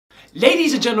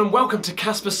Ladies and gentlemen, welcome to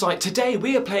Caspersight. Today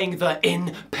we are playing the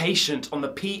Inpatient on the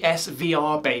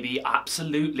PSVR, baby.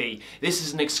 Absolutely. This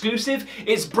is an exclusive.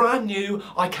 It's brand new.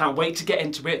 I can't wait to get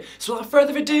into it. So without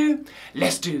further ado,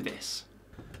 let's do this.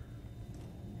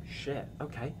 Shit,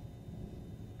 okay.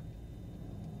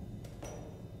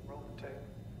 Roll the tape.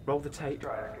 Roll the tape.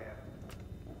 Try it again.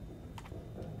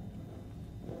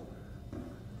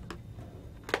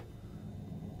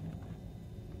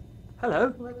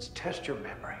 Hello? Let's test your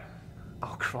memory.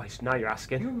 Oh Christ, now you're Do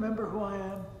asking. you remember who I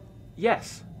am?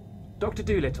 Yes, Dr.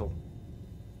 Doolittle.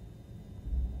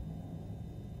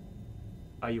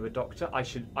 Are you a doctor? I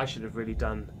should have really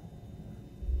done.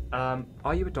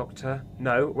 Are you a doctor?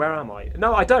 No. Where am I?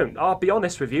 No, I don't. I'll be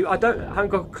honest with you. I haven't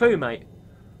got a clue, mate.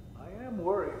 I am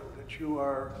worried that you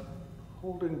are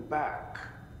holding back.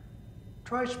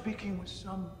 Try speaking with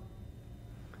some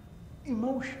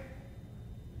emotion.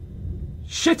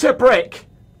 Shit a brick!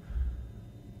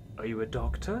 Are you a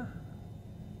doctor?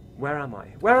 Where am I?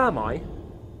 Where am I?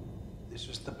 This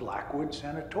is the Blackwood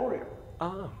Sanatorium.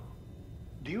 Oh.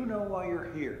 Do you know why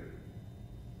you're here?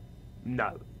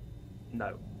 No.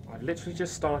 No. I've literally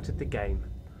just started the game.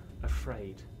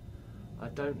 Afraid. I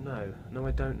don't know. No,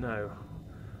 I don't know.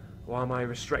 Why am I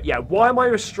restrained? Yeah, why am I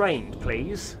restrained,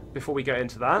 please? Before we go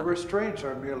into The that. restraints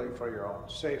are merely for your own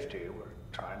safety. We're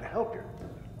trying to help you.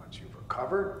 Once you've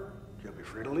recovered, you'll be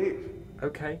free to leave.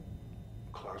 Okay.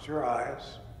 Close your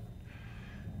eyes.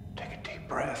 Take a deep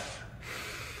breath.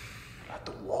 Let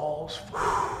the walls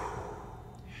fall.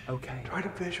 Okay. Try to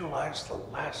visualize the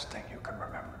last thing you can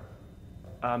remember.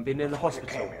 Been in the Before you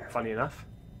hospital, came here. funny enough.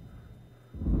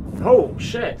 Oh,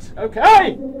 shit.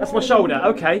 Okay! That's my shoulder,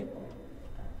 okay.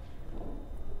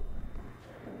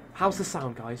 How's the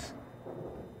sound, guys?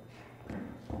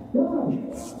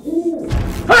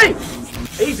 Hey!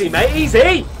 Easy, mate, easy!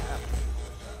 Additional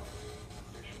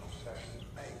sessions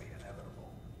may be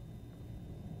inevitable.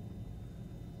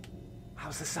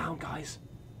 How's the sound, guys?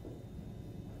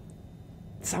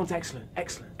 It sounds excellent,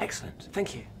 excellent, excellent.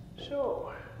 Thank you.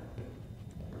 So,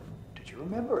 did you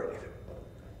remember anything?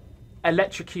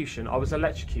 Electrocution. I was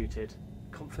electrocuted.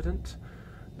 Confident?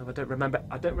 No, I don't remember.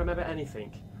 I don't remember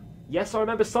anything. Yes, I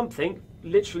remember something,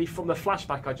 literally from the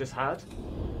flashback I just had.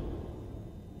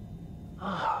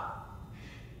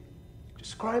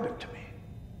 Describe it to me.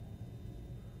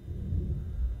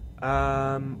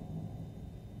 I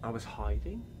was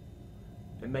hiding.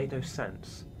 It made no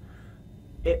sense.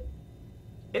 It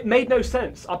made no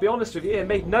sense. I'll be honest with you. It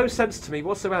made no sense to me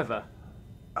whatsoever.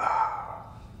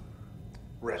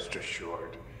 Rest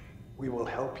assured, we will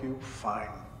help you find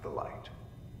the light.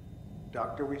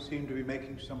 Doctor, we seem to be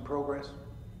making some progress.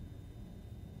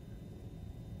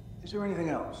 Is there anything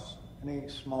else? Any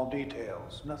small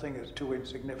details? Nothing is too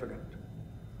insignificant.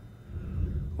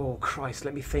 Oh Christ,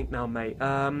 let me think now, mate.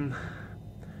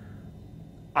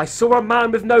 I saw a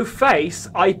man with no face.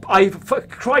 For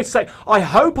Christ's sake, I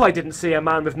hope I didn't see a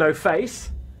man with no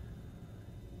face.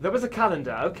 There was a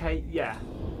calendar. Okay, yeah.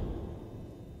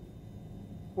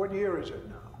 What year is it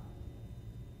now?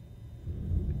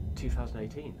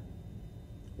 2018.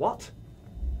 What?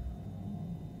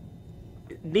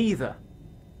 Neither.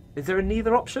 Is there a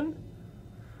neither option?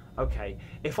 Okay,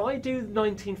 if I do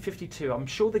 1952, I'm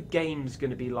sure the game's going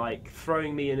to be like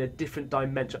throwing me in a different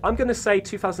dimension. I'm going to say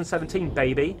 2017,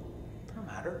 baby. No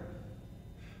matter.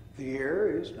 The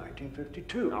year is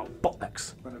 1952. Oh,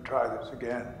 bollocks. I'm going to try this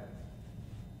again.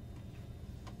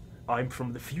 I'm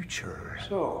from the future.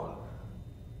 So,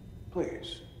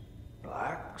 please,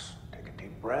 relax, take a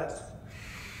deep breath.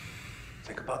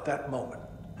 Think about that moment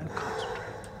and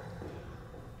concentrate.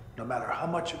 No matter how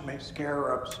much it may scare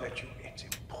or upset you, it's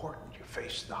important you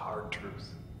face the hard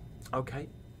truth. Okay.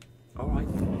 All right.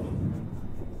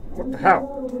 What the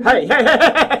hell? Hey, hey,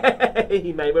 hey, hey,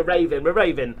 hey, mate, we're raving, we're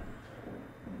raving.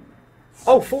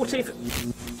 Oh, 14th.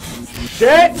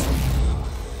 Shit!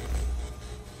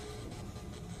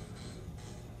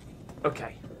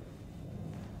 Okay.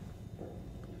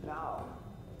 Now,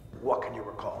 what can you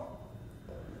recall?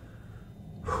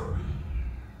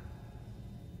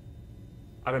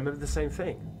 I remember the same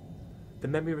thing. The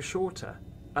memory was shorter.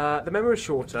 The memory was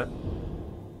shorter.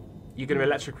 You're going to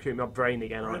electrocute my brain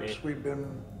again, aren't you? Perhaps we've been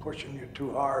pushing you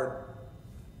too hard.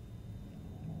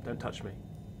 Don't touch me.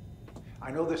 I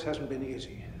know this hasn't been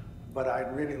easy, but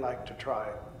I'd really like to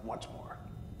try once more.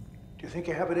 Do you think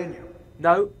you have it in you?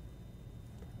 No.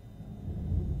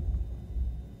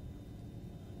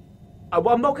 Well,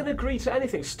 I'm not going to agree to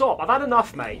anything. Stop. I've had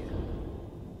enough, mate.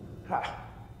 Ha.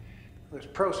 This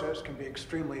process can be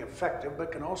extremely effective,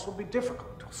 but can also be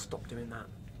difficult. Oh, stop doing that.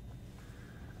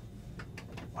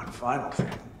 One final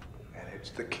thing, and it's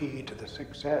the key to the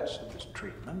success of this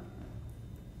treatment.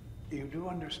 You do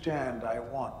understand I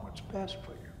want what's best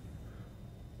for you.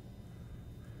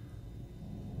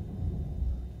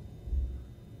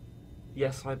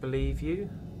 Yes, I believe you.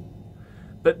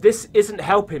 But this isn't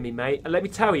helping me, mate. And let me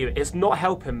tell you, it's not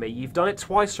helping me. You've done it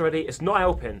twice already. It's not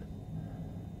helping.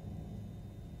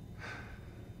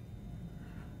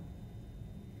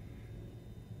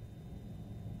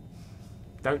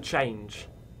 Don't change.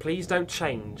 Please don't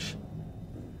change.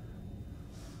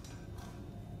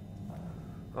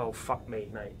 Oh, fuck me,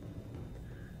 mate.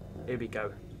 Here we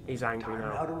go. He's angry Time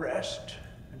now. now to rest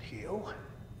and heal.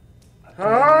 Let the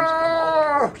memories come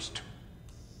out first.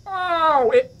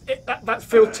 Oh, that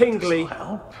feels tingly. This'll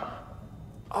help.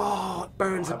 Oh, it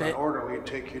burns a Have an bit. orderly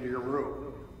take you to your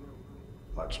room.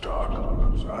 Let's talk.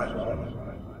 Silence.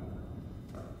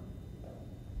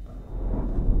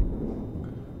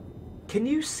 Can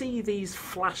you see these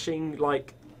flashing,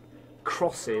 like,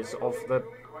 crosses of the...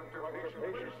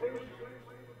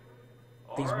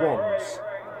 these wands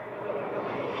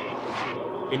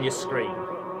in your screen?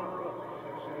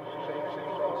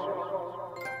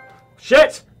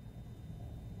 Shit!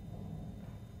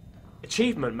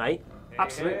 Achievement, mate.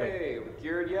 Absolutely. Hey, we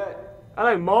cured yet?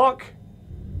 Hello, Mark.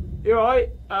 You alright?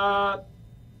 I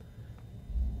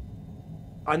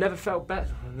never felt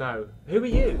better. No. Who are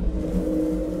you?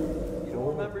 You don't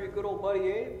remember your good old buddy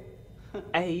Abe?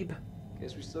 Abe.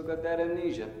 Guess we still got that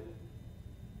amnesia.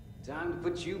 Time to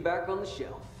put you back on the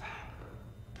shelf.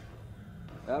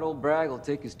 That old brag will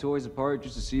take his toys apart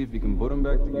just to see if he can put them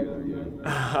back together again.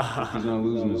 He's not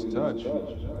losing his touch.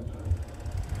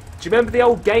 Do you remember the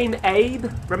old game Abe?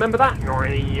 Remember that?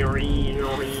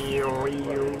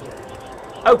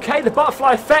 Okay, the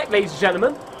butterfly effect, ladies and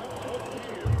gentlemen.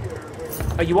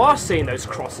 Oh, you are seeing those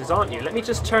crosses, aren't you? Let me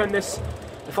just turn this...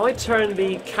 If I turn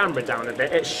the camera down a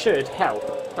bit, it should help.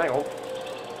 Hang on.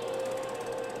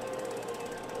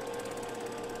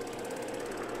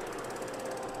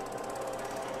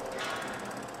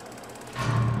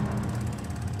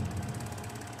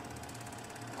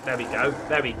 There we go.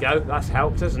 There we go. That's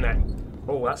helped, isn't it?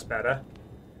 Oh, that's better.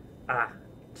 Ah,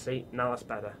 see? Now that's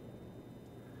better.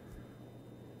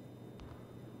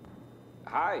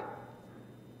 Hi.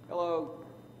 Hello,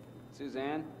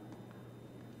 Suzanne.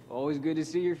 Always good to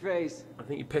see your face. I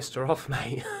think you pissed her off,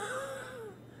 mate.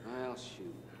 Well,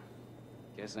 shoot.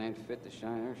 Guess I ain't fit to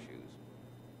shine her shoes.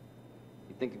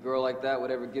 You think a girl like that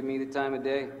would ever give me the time of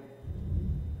day?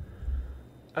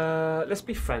 Let's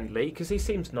be friendly, because he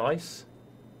seems nice.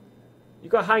 You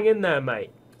gotta hang in there,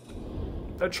 mate.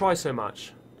 Don't try so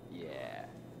much. Yeah.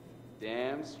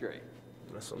 Damn straight.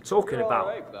 That's what I'm talking You're about.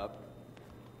 all right, bub.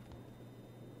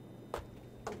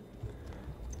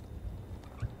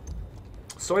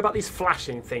 Sorry about these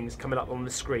flashing things coming up on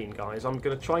the screen, guys. I'm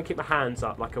going to try and keep my hands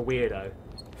up like a weirdo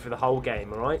for the whole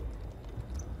game, alright?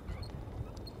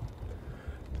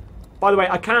 By the way,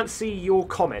 I can't see your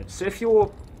comments. So if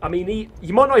you're... I mean,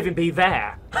 you might not even be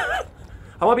there.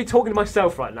 I might be talking to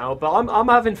myself right now, but I'm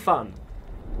having fun.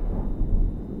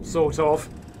 Sort of.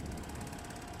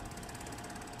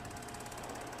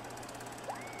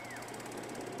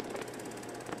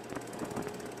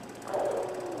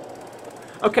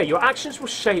 Okay, your actions will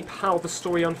shape how the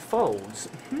story unfolds.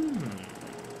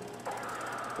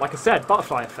 Like I said,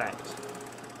 butterfly effect.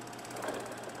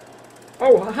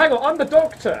 Oh, hang on, I'm the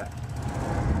doctor!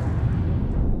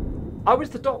 I was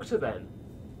the doctor then.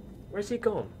 Where's he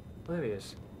gone? There he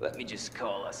is. Let me just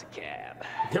call us a cab.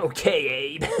 Okay,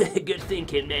 Abe. Good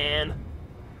thinking, man.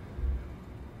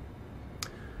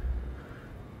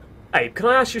 Abe, can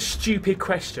I ask you a stupid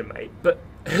question, mate? But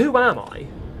who am I?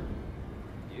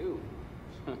 You?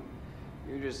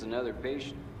 You're just another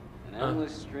patient. An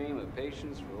endless stream of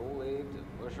patients for old Abe to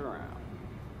push around.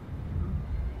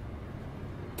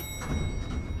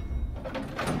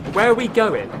 Where are we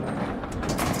going? Back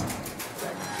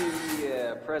to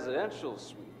the presidential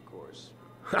suite, of course.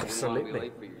 You won't be Absolutely.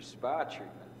 late for your spa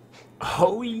treatment.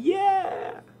 Oh,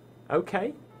 yeah!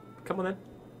 Okay. Come on, then.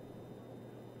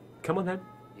 Come on, then.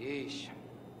 Yeesh.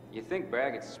 You think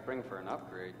Braggott's spring for an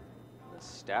upgrade. For the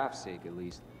staff's sake, at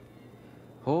least.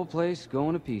 Whole place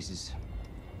going to pieces.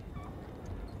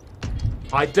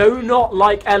 I do not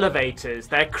like elevators.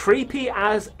 They're creepy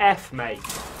as F, mate.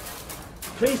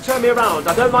 Please turn me around.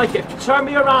 I don't like it. Turn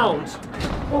me around.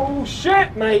 Oh,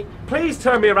 shit, mate. Please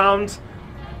turn me around.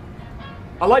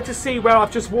 I like to see where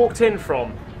I've just walked in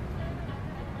from.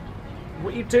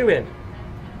 What are you doing?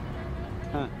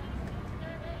 Huh.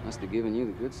 Must have given you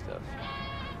the good stuff.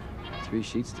 3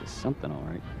 sheets to something, all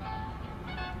right.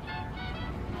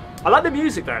 I like the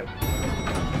music, though.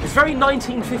 It's very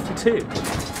 1952.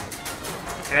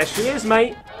 There she is,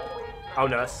 mate. Oh,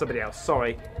 no, that's somebody else.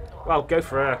 Sorry. Well, go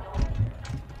for her.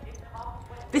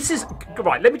 This is...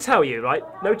 Right, let me tell you, right?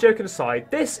 No joking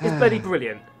aside. This is bloody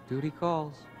brilliant. Duty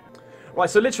calls. Right,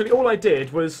 so literally all I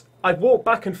did was I walked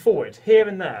back and forward, here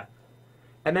and there.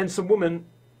 And then some woman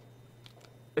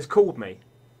has called me.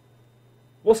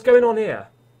 What's going on here?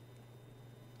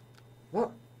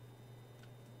 What?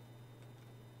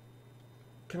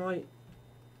 Can I...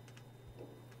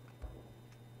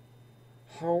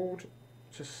 Hold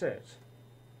to sit?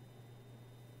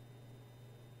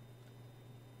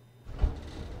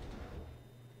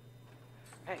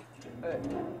 Hey,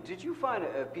 did you find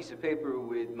a piece of paper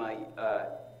with my,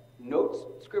 notes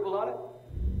scribbled on it?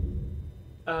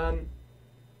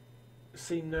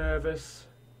 Seem nervous.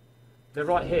 They're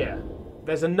right here.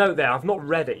 There's a note there. I've not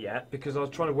read it yet because I was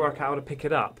trying to work out how to pick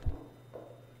it up.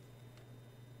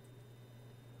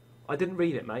 I didn't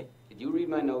read it, mate. Did you read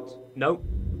my notes? No.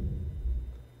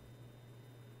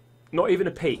 Not even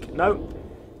a peek. No.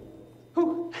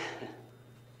 Whew.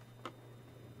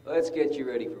 Let's get you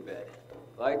ready for bed.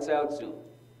 Lights out soon.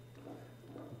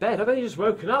 Bed? I've only just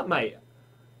woken up, mate.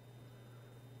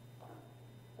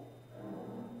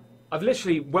 I've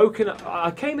literally woken up.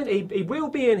 I came in, he will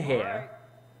be in here.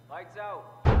 Right. Lights out.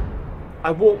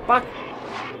 I walked back.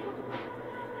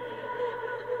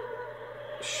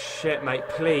 Shit, mate,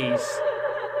 please.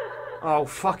 Oh,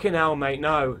 fucking hell, mate,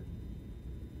 no.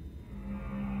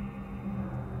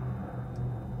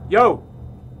 Yo!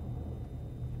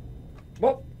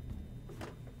 What?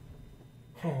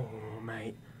 Oh,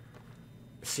 mate.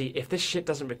 See, if this shit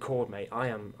doesn't record, mate,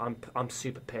 I'm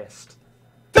super pissed.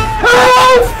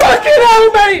 Oh, fucking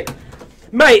hell, mate!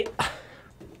 Mate!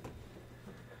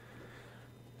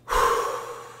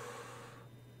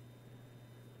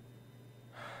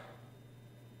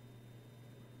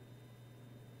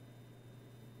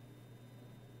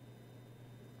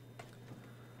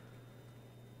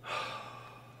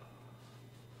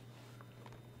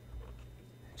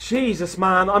 Jesus,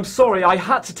 man, I'm sorry, I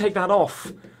had to take that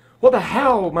off. What the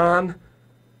hell, man?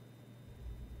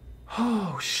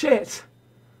 Oh, shit.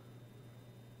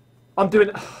 I'm doing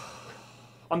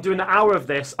an hour of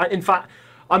this. In fact,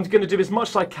 I'm going to do as much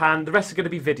as I can. The rest is going to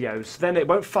be videos. Then it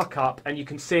won't fuck up, and you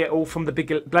can see it all from the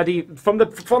big bloody from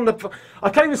the. I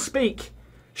can't even speak.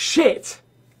 Shit.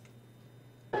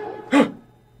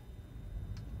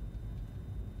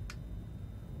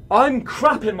 I'm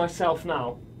crapping myself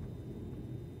now.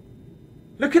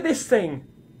 Look at this thing.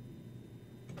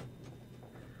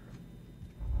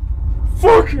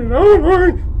 Fucking hell,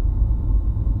 man.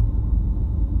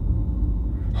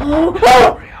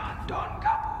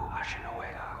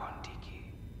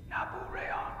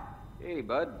 Hey,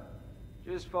 bud.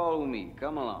 Just follow me.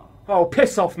 Come along. Oh,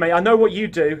 piss off, mate. I know what you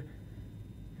do.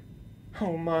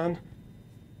 Oh, man.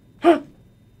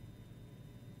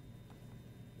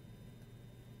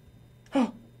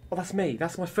 Oh, that's me.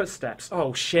 That's my footsteps.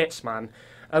 Oh, shit, man.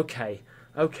 Okay.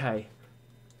 Okay.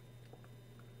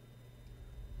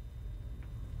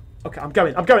 Okay, I'm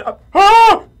going. I'm going.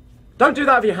 Ah! Don't do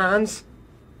that with your hands.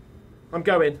 I'm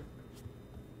going.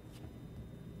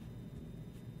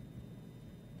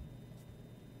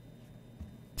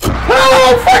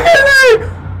 Oh, fucking me!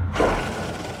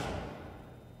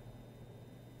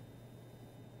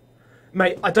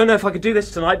 Mate, I don't know if I could do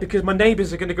this tonight because my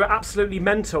neighbours are going to go absolutely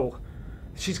mental.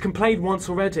 She's complained once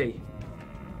already.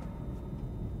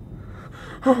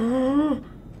 How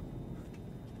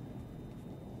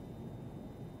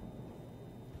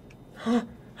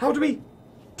do we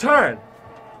turn?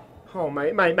 Oh,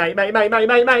 mate.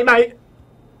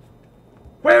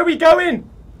 Where are we going?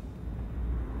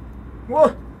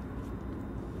 What?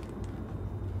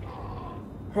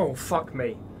 Oh, fuck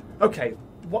me. Okay,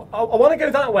 I want to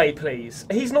go that way, please.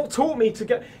 He's not taught me to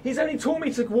go. He's only taught me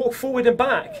to walk forward and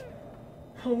back.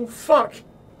 Oh, fuck.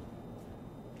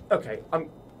 Okay, I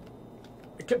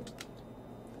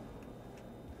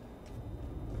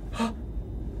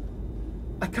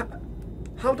can't.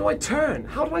 How do I turn?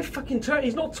 How do I fucking turn?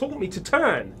 He's not taught me to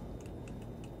turn.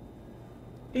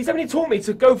 He's only taught me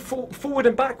to go forward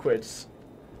and backwards.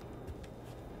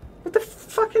 What the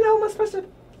fucking hell am I supposed to...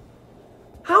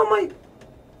 How am I...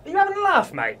 Are you having a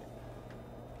laugh, mate?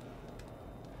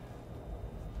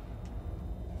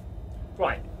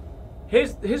 Right.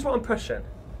 Here's what I'm pushing.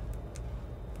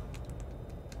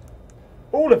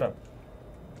 All of them.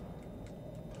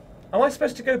 Am I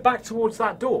supposed to go back towards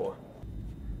that door?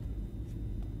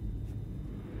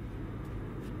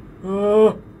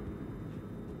 Oh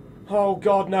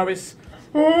God, no, it's...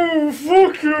 Oh,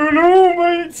 fucking hell,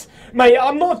 mate! Mate,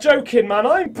 I'm not joking, man.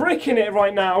 I'm bricking it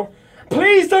right now.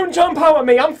 Please don't jump out at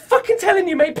me. I'm fucking telling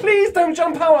you, mate. Please don't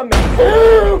jump out at me.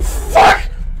 Oh, fuck!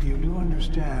 You do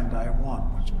understand I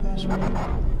want what's best for you.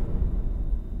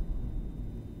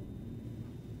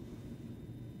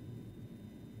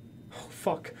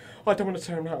 fuck. I don't want to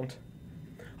turn around.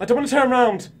 I don't want to turn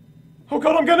around. Oh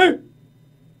God, I'm gonna.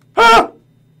 Ah!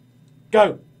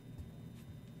 Go.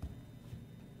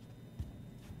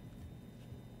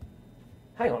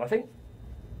 Hang on, I think.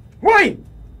 Wait!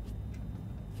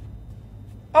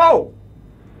 Oh!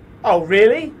 Oh,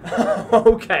 really?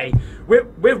 Okay.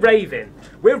 We're raving.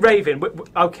 We're raving.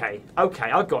 Okay,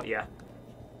 okay, I got you.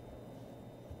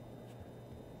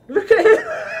 Look at it!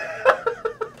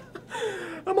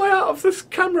 Am I out of this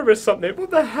camera or something?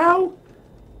 What the hell?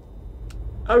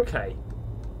 Okay.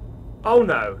 Oh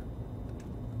no.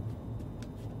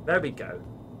 There we go.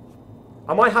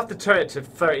 I might have to turn it to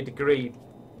 30-degree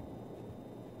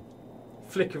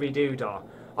flickery doodah.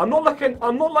 I'm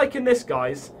not liking this,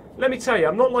 guys. Let me tell you,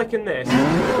 I'm not liking this.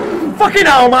 Fucking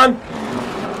hell, man!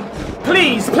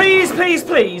 Please, please, please,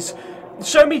 please!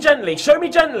 Show me gently, show me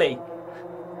gently!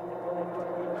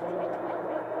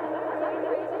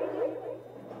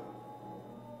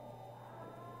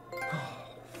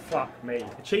 Fuck me.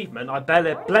 Achievement? I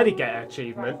bloody get an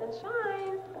achievement. Rise and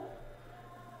shine.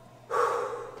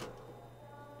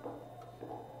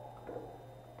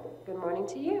 Good morning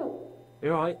to you.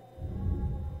 You alright?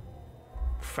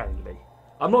 Friendly.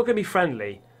 I'm not going to be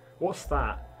friendly. What's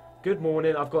that? Good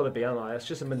morning. I've got to be, aren't I? It's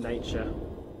just human nature.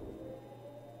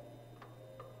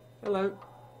 Hello.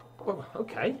 Oh,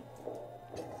 okay.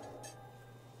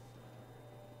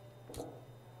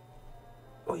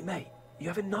 Oi, mate. You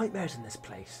having nightmares in this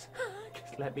place?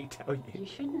 Just let me tell you. You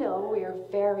should know we are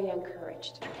very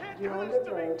encouraged. You're on the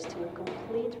road to a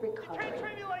complete recovery. You can't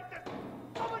treat me like this!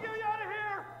 I'm gonna get you out of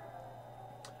here!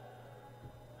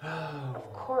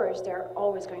 Of course, there are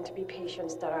always going to be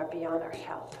patients that are beyond our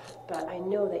help, but I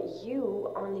know that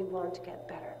you only want to get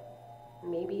better.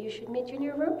 Maybe you should meet your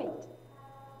new roommate.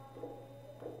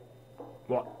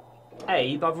 What?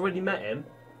 Abe? I've already met him.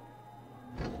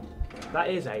 That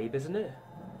is Abe, isn't it?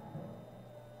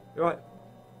 You're right.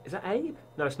 Is that Abe?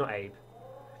 No, it's not Abe.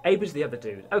 Abe is the other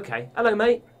dude. Okay. Hello,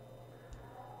 mate.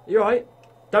 You alright?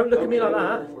 Don't look at me like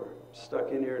that. If we're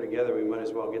stuck in here together, we might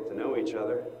as well get to know each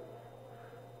other.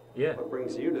 Yeah. What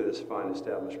brings you to this fine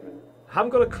establishment?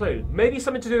 Haven't got a clue. Maybe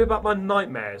something to do about my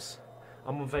nightmares.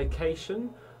 I'm on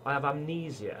vacation. I have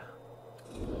amnesia.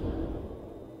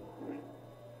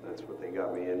 That's what they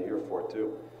got me in here for,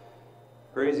 too.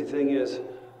 Crazy thing is,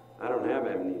 I don't have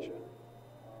amnesia.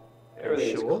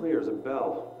 Everything's sure? clear as a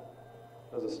bell.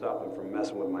 Doesn't stop them from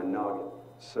messing with my noggin.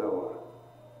 So,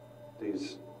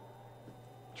 these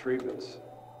treatments,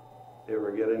 they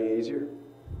ever get any easier?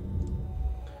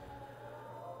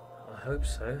 I hope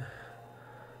so.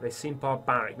 They seem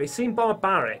barbaric. They seem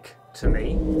barbaric to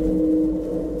me.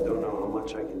 Don't know how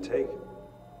much I can take.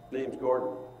 Name's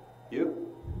Gordon. You?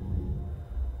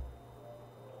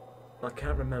 I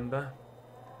can't remember.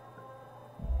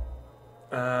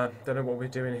 Don't know what we're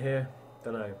doing here.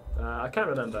 Don't know. I can't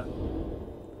remember.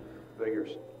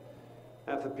 Figures.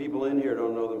 Half the people in here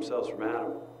don't know themselves from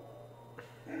Adam.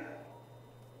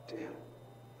 Damn.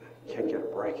 Can't get a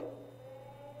break.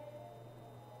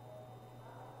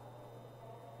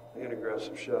 I'm gonna grab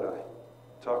some shut-eye.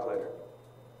 Talk later.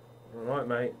 Alright,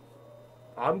 mate.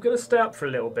 I'm going to stay up for a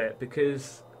little bit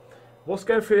because what's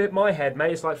going through my head,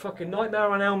 mate, is like fucking Nightmare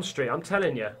on Elm Street, I'm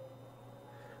telling you.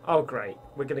 Oh, great.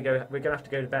 We're going to have to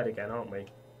go to bed again, aren't we?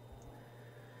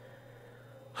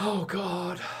 Oh,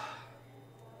 God.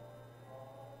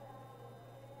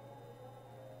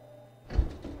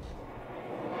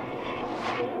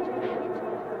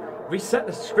 Reset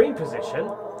the screen position.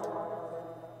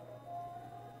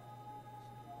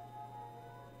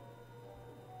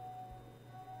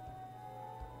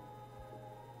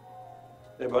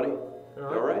 Hey, buddy.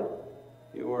 All right?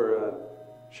 You were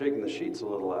shaking the sheets a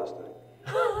little last night.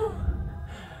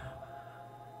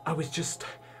 I was just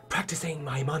practicing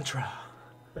my mantra.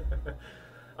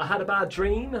 I had a bad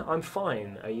dream. I'm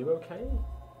fine. Are you okay?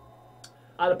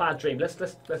 I had a bad dream. Let's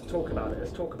talk about it.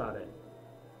 Let's talk about it.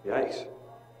 Yikes.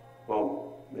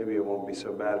 Well, maybe it won't be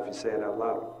so bad if you say it out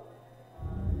loud.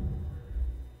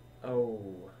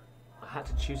 Oh, I had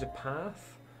to choose a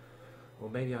path? Or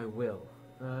maybe I will.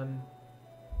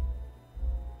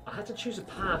 I had to choose a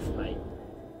path, mate.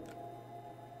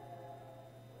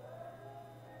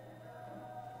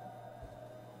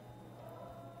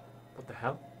 What the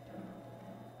hell?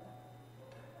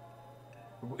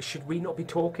 Should we not be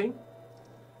talking?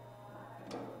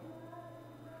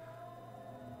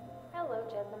 Hello,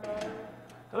 gentlemen.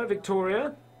 Hello,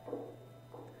 Victoria.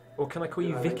 Or can I call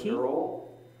you Vicky? You're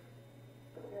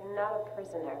not a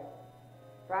prisoner.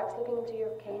 Bragg's looking into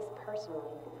your case personally.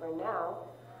 For now,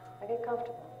 I get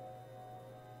comfortable.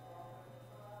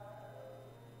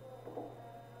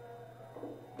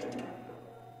 God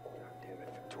damn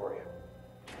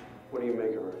What do you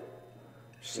make of her?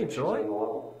 She seems She's alright. on the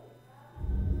level.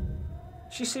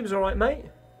 She seems alright, mate.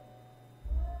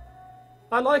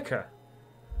 I like her.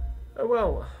 Oh,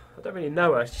 well, I don't really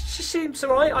know her. She seems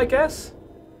alright, I guess.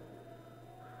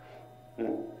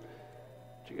 What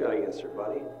you got against her,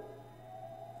 buddy?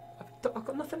 I've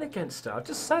got nothing against her. I've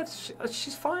just said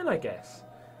she's fine, I guess.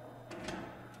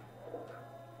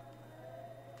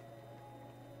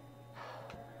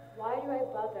 Why do I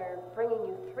bother bringing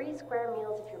you 3 square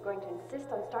meals if you're going to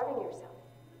insist on starving yourself?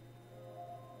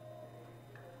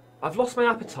 I've lost my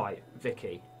appetite,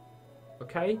 Vicky.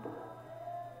 Okay?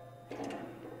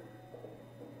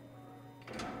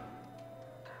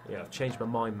 Yeah, I've changed my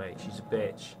mind, mate. She's a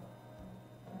bitch.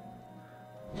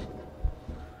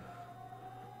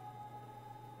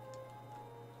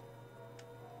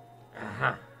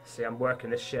 Aha. See, I'm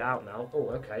working this shit out now. Oh,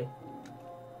 okay.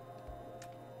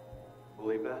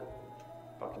 Believe that?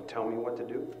 Fucking tell me what to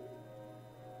do.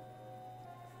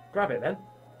 Grab it, then.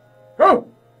 Oh!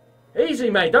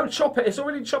 Easy, mate. Don't chop it. It's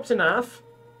already chopped in half.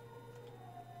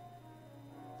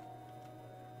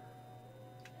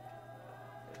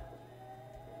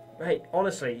 Mate,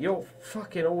 honestly, you're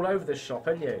fucking all over the shop,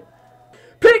 aren't you?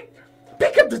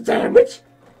 Pick up the sandwich!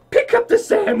 Pick up the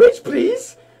sandwich,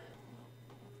 please!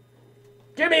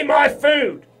 Give me my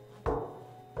food!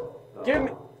 Give me...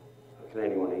 How can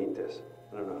anyone eat this?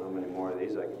 I don't know how many more of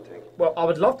these I can take. Well, I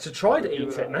would love to try to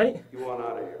eat it, mate. You want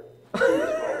out of here. This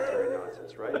is voluntary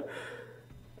nonsense, right?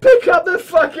 Pick up the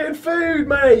fucking food,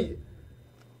 mate!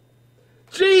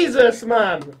 Jesus,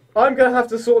 man! I'm gonna have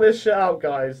to sort this shit out,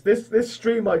 guys. This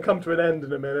stream might come to an end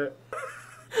in a minute.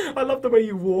 I love the way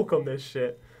you walk on this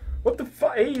shit. What the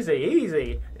fuck? Easy,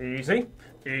 easy. Easy,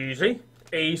 easy,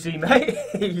 easy, mate.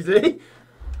 Easy.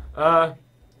 As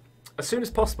soon as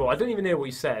possible. I don't even hear what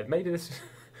you said. Maybe this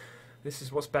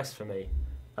is what's best for me.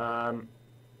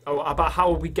 Oh, about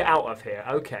how we get out of here.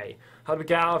 Okay. How do we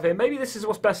get out of here? Maybe this is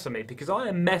what's best for me, because I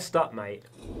am messed up, mate.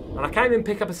 And I can't even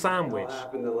pick up a sandwich. What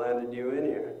happened to landed you in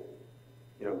here?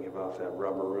 You don't give off that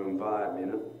rubber room vibe, you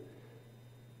know?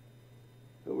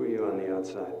 Who were you on the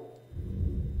outside?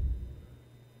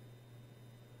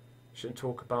 Shouldn't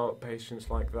talk about patients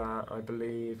like that. I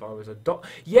believe I was a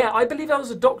Yeah, I believe I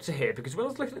was a doctor here, because when I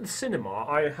was looking at the cinema,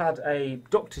 I had a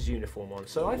doctor's uniform on.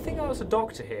 So I think I was a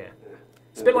doctor here.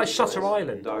 It's a bit like Shutter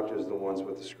Island. Doctors are the ones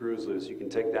with the screws loose. You can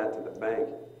take that to the bank.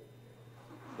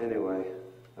 Anyway,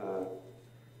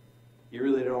 you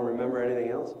really don't remember anything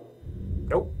else?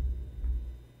 Nope.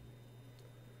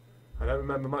 I don't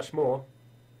remember much more.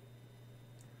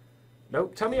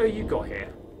 Nope. Tell me how you got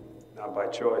here. Not by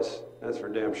choice. That's for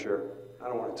damn sure. I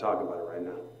don't want to talk about it right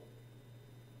now.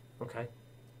 Okay.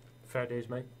 Fair dues,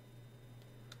 mate.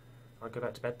 I'll go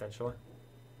back to bed then, shall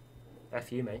I?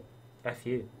 F you, mate. F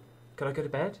you. Can I go to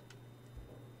bed?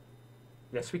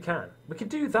 Yes, we can. We can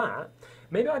do that.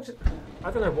 Maybe I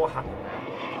don't know what happened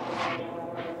there.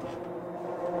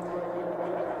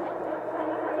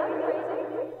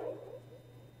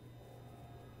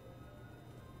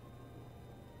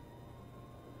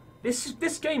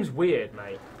 This game's weird,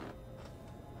 mate.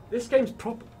 This game's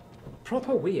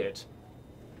proper weird.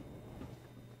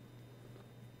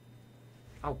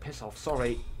 Oh, piss off.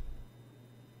 Sorry.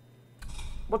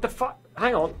 What the fuck?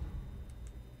 Hang on.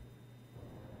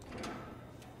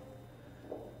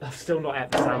 I've still not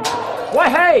had the sandwich. Why,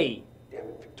 hey! Damn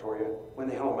it, Victoria. When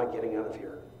the hell am I getting out of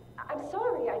here? I'm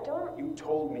sorry, I don't... You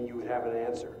told me you would have an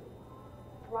answer.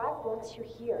 Brad wants you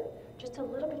here. Just a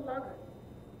little bit longer.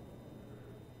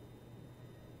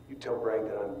 You tell Bragg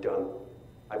that I'm done.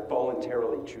 I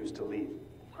voluntarily choose to leave.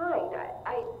 Fine,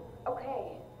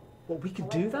 okay. Well, we can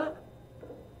do that?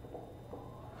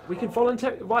 We can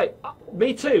volunteer... Right,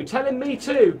 me too. Tell him me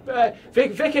too.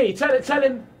 Vicky, tell him...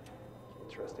 Can't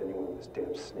trust anyone in this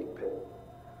damn snake pit.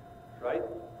 Right?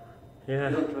 Yeah.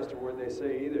 You don't trust a word they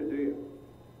say either, do you?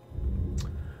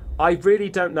 I really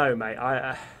don't know, mate.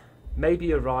 Maybe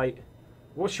you're right.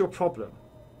 What's your problem?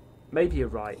 Maybe you're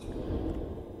right.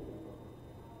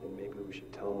 Then maybe we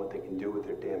should tell them what they can do with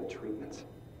their damn treatments.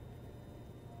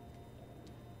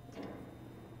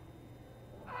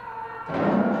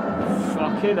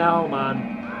 Fucking hell, man.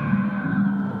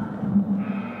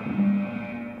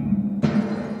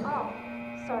 Oh,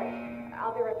 sorry.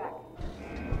 I'll be right back.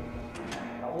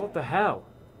 What the hell?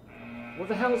 What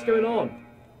the hell is going on?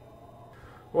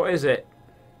 What is it?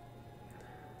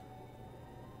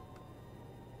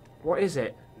 What is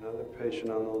it? Another patient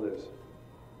on the loose.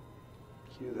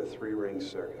 Cue the three-ring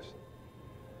circus.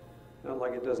 Not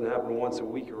like it doesn't happen once a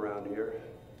week around here.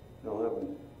 They'll have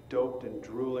them doped and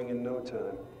drooling in no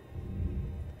time.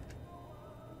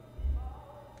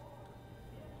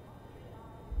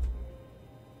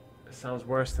 It sounds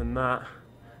worse than that.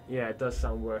 Yeah, it does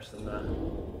sound worse than that.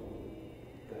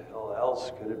 What the hell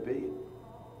else could it be?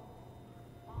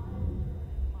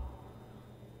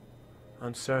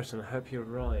 I'm certain. I hope you're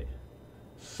right.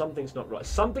 Something's not right.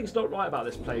 Something's not right about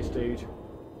this place, dude.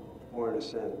 We're in a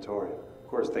sanatorium. Of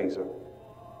course things are.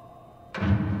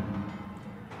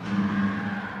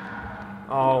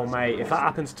 Oh, mate, if that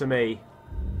happens to me...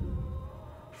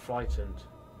 Frightened.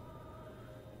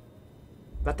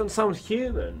 That doesn't sound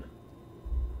human.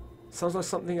 Sounds like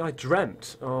something I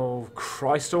dreamt. Oh,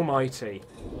 Christ almighty.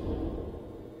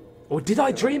 Or did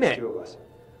I dream it? Two of us.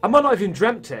 I might not have even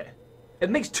dreamt it. It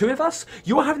makes two of us?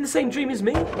 You're having the same dream as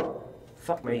me?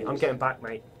 Fuck me, I'm getting back,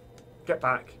 mate. Get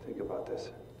back. Think about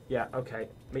this. Yeah, okay.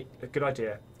 Good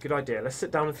idea. Good idea. Let's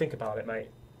sit down and think about it, mate.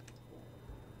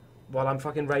 While I'm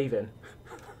fucking raving.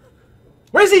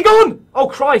 Where's he gone? Oh,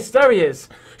 Christ, there he is.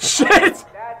 Shit! That's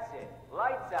it.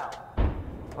 Lights out.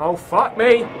 Oh, fuck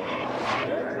me.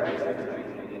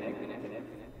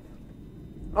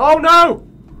 Oh, no!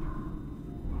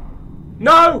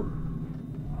 No!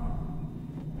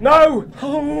 No!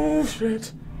 Oh,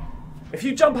 shit. If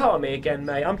you jump out at me again,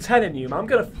 mate, I'm telling you, man, I'm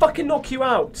gonna fucking knock you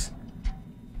out.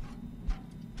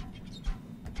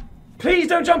 Please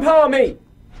don't jump out at me!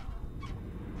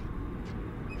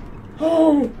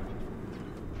 Oh!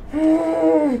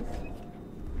 Oh!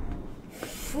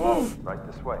 Oh! Right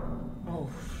this way. Oh,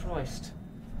 Christ.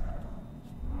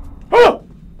 Oh!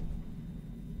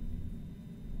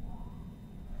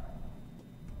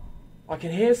 I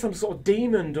can hear some sort of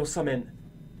demon or something.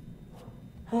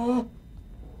 Oh,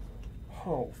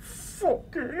 oh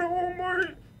fucking hell,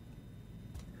 mate.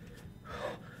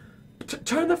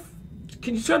 Turn the...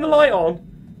 Can you turn the light on?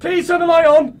 Please turn the light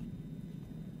on!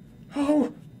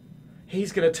 Oh,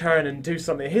 he's gonna turn and do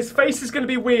something. His face is gonna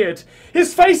be weird.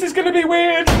 His face is gonna be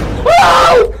weird!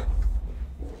 Oh!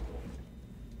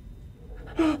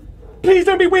 Please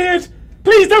don't be weird!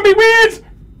 Please don't be weird!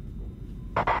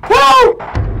 Oh!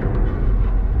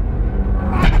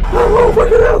 Oh,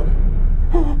 fucking hell!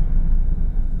 Oh,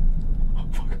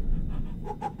 fuck.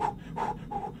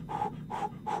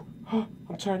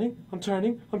 I'm turning, I'm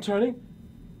turning, I'm turning.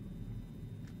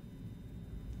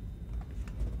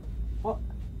 What?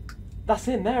 That's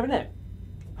in there, isn't it?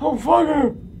 Oh, fuck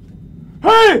him!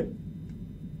 Hey!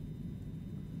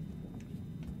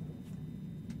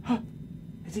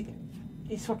 Is he...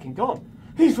 He's fucking gone.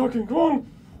 He's fucking gone!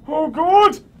 Oh,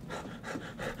 God!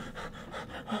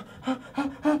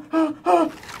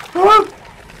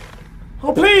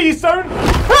 Oh, please don't!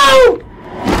 Oh!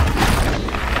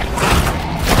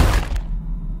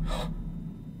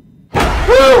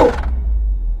 Oh!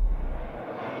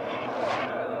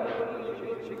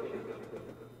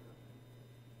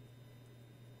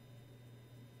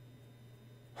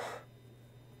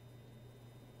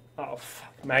 Oh,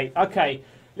 fuck, mate. Okay,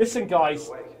 listen, guys.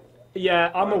 Awake.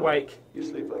 Yeah, I'm awake. You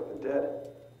sleep like the dead.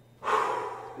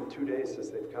 It's been 2 days since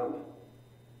they've come.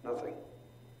 Nothing.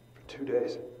 For 2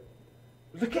 days.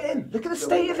 Look at him. Look at the They'll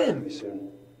state be of back him. pretty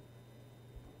soon.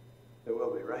 They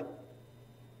will be, right?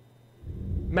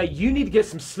 Mate, you need to get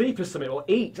some sleep or something, or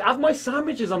eat. Have my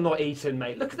sandwiches I'm not eating,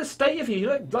 mate. Look at the state of you. You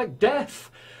look like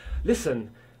death.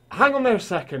 Listen, hang on there a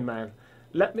second, man.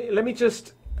 Let me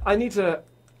just... I need to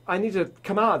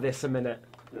come out of this a minute.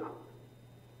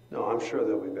 No, I'm sure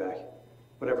they'll be back.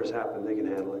 Whatever's happened, they can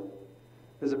handle it.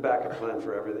 There's a backup plan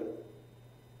for everything.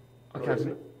 Okay,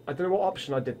 I don't know what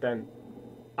option I did then.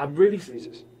 I'm really...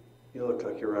 Jesus, you look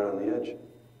like you're right on the edge.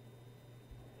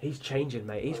 He's changing,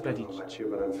 mate. He's I bloody... don't know about you,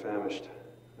 but I'm famished.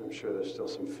 I'm sure there's still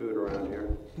some food around here.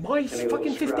 My Any little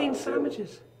fucking scrap 15 will do.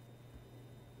 sandwiches.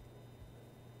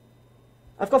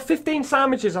 I've got 15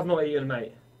 sandwiches I've not eaten,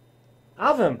 mate.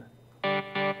 Have them.